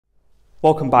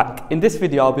Welcome back. In this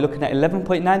video, I'll be looking at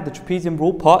 11.9, the Trapezium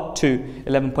rule, part 2.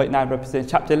 11.9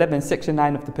 represents chapter 11, section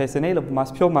 9 of the Pearson A-Level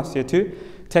Maths Pure Maths Year 2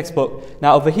 textbook.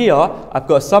 Now over here, I've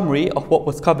got a summary of what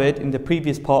was covered in the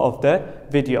previous part of the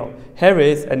video. Here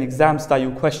is an exam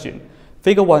style question.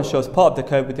 Figure 1 shows part of the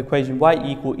curve with the equation y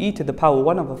equal e to the power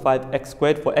 1 over 5 x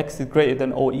squared for x is greater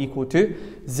than or equal to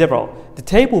 0. The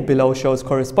table below shows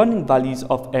corresponding values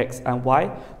of x and y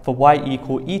for y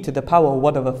equal e to the power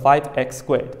 1 over 5 x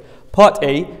squared. Part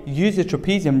A, use the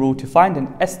trapezium rule to find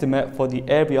an estimate for the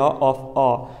area of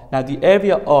R. Now the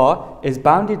area R is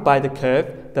bounded by the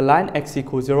curve, the line x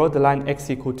equals 0, the line x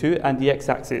equals 2 and the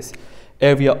x-axis.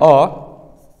 Area R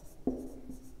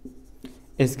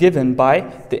is given by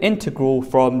the integral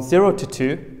from 0 to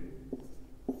 2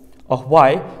 of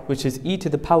y, which is e to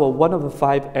the power 1 over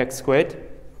 5 x squared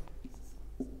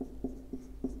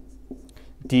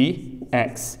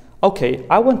dx. Okay,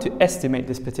 I want to estimate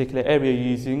this particular area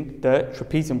using the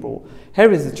trapezium rule.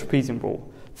 Here is the trapezium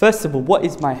rule. First of all, what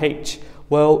is my h?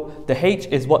 Well, the h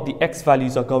is what the x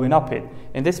values are going up in.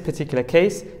 In this particular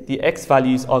case, the x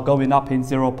values are going up in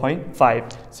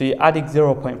 0.5. So you're adding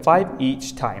 0.5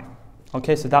 each time.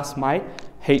 Okay, so that's my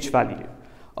h value.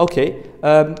 Okay,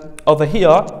 over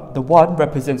here, the 1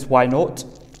 represents y0.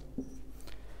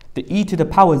 The e to the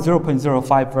power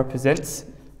 0.05 represents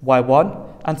y1,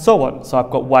 and so on. So I've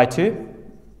got y2,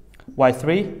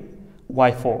 y3,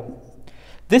 y4.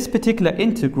 This particular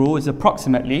integral is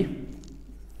approximately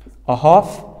a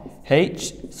half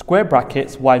h square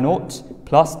brackets y0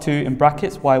 plus 2 in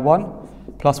brackets y1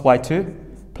 plus y2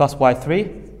 plus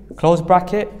y3 close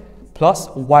bracket plus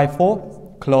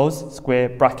y4 close square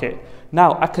bracket.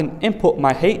 Now I can input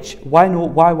my h,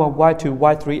 y0, y1, y2,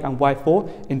 y3 and y4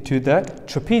 into the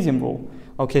trapezium rule.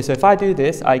 Okay, so if I do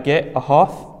this, I get a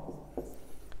half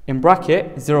in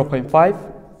bracket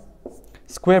 0.5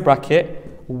 square bracket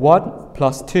 1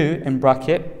 plus 2 in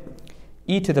bracket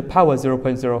e to the power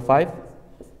 0.05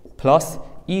 plus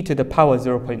e to the power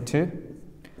 0.2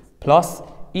 plus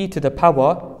e to the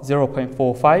power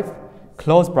 0.45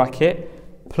 close bracket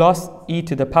plus e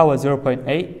to the power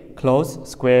 0.8 close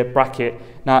square bracket.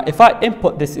 Now if I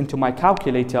input this into my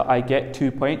calculator, I get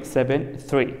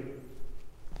 2.73.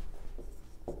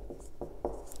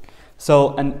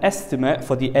 So an estimate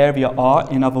for the area R,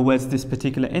 in other words, this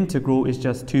particular integral is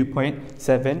just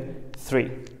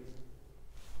 2.73.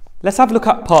 Let's have a look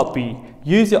at part B.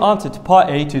 Use your answer to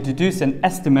part A to deduce an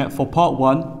estimate for part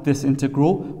 1, this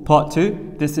integral, part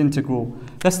 2, this integral.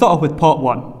 Let's start off with part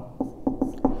 1.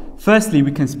 Firstly,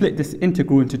 we can split this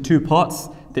integral into two parts.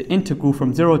 The integral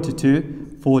from 0 to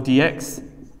 2 for dx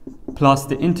plus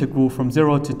the integral from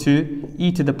 0 to 2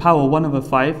 e to the power 1 over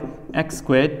 5 x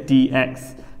squared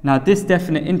dx. Now this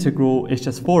definite integral is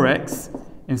just 4x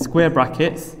in square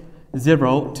brackets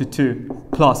 0 to 2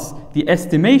 plus the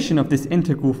estimation of this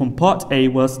integral from part A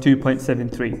was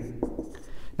 2.73.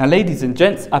 Now ladies and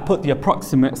gents, I put the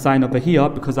approximate sign over here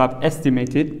because I've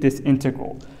estimated this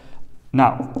integral.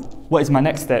 Now, what is my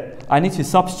next step? I need to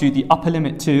substitute the upper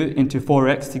limit 2 into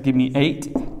 4x to give me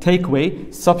 8. Take away,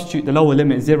 substitute the lower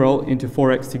limit 0 into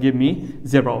 4x to give me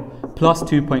 0 plus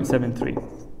 2.73.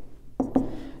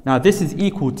 Now this is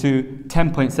equal to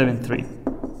 10.73.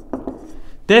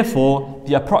 Therefore,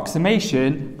 the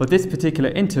approximation for this particular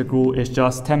integral is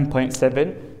just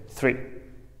 10.73.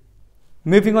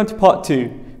 Moving on to part 2.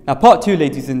 Now part 2,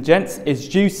 ladies and gents, is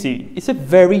juicy. It's a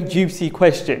very juicy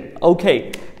question.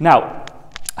 Okay, now,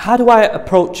 how do I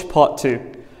approach part 2?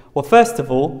 Well, first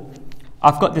of all,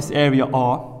 I've got this area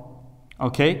R.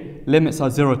 Okay, limits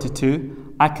are 0 to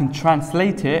 2. I can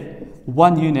translate it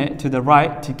 1 unit to the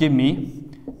right to give me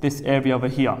this area over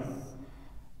here.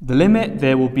 The limit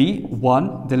there will be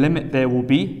 1, the limit there will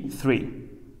be 3.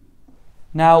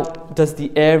 Now, does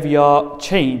the area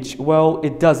change? Well,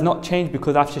 it does not change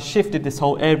because I've just shifted this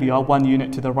whole area 1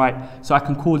 unit to the right. So I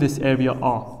can call this area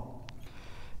R.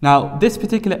 Now, this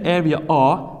particular area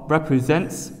R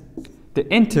represents the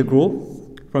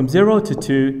integral from 0 to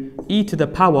 2 e to the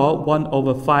power 1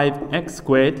 over 5 x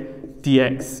squared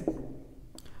dx.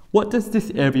 What does this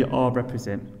area R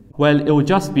represent? Well, it will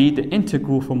just be the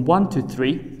integral from 1 to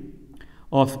 3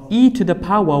 of e to the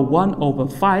power 1 over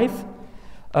 5,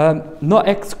 not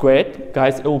x squared,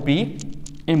 guys, it will be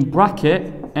in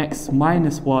bracket x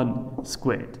minus 1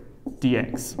 squared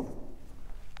dx.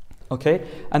 Okay,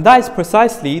 and that is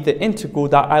precisely the integral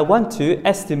that I want to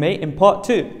estimate in part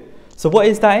 2. So what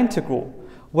is that integral?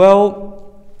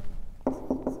 Well,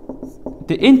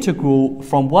 the integral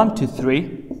from 1 to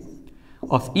 3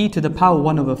 of e to the power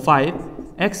 1 over 5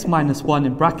 x minus 1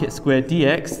 in bracket squared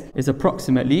dx is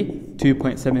approximately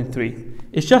 2.73.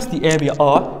 It's just the area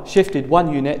R shifted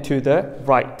 1 unit to the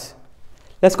right.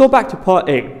 Let's go back to part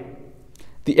A.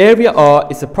 The area R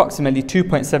is approximately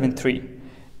 2.73.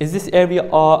 Is this area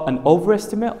R an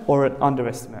overestimate or an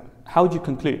underestimate? How would you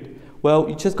conclude? Well,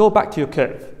 you just go back to your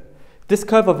curve. This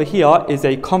curve over here is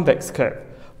a convex curve.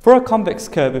 For a convex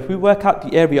curve, if we work out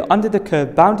the area under the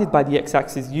curve bounded by the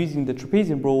x-axis using the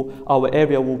trapezium rule, our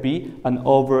area will be an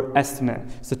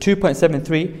overestimate. So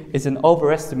 2.73 is an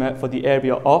overestimate for the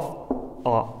area of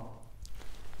R.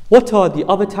 What are the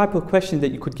other type of questions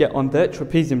that you could get on the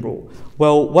trapezium rule?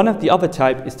 Well, one of the other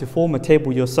type is to form a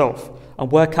table yourself and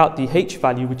work out the h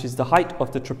value, which is the height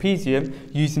of the trapezium,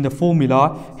 using the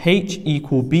formula h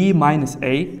equal b minus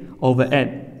a over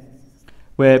n,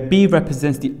 where b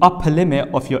represents the upper limit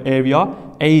of your area,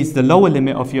 a is the lower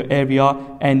limit of your area,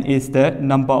 n is the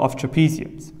number of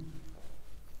trapeziums.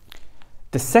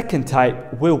 The second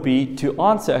type will be to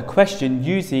answer a question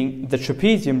using the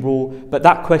trapezium rule, but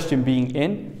that question being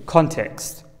in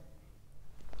context.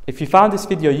 If you found this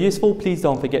video useful, please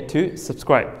don't forget to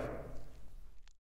subscribe.